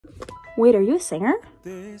Wait, are you a singer?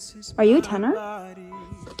 Are you a tenor?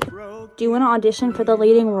 Do you want to audition for the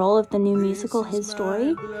leading role of the new musical His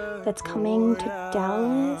Story that's coming to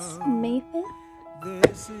Dallas May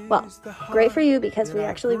 5th? Well, great for you, because we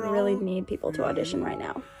actually really need people to audition right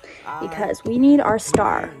now, because we need our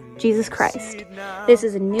star, Jesus Christ. This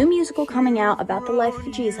is a new musical coming out about the life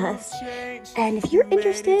of Jesus, and if you're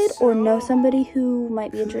interested or know somebody who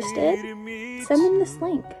might be interested, send them this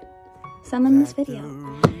link. Send them this video.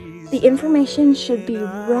 The information should be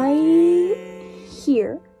right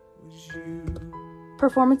here.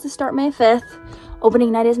 Performances start May 5th,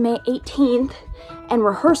 opening night is May 18th, and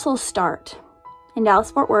rehearsals start in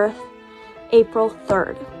Dallas, Fort Worth, April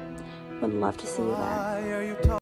 3rd. Would love to see you there.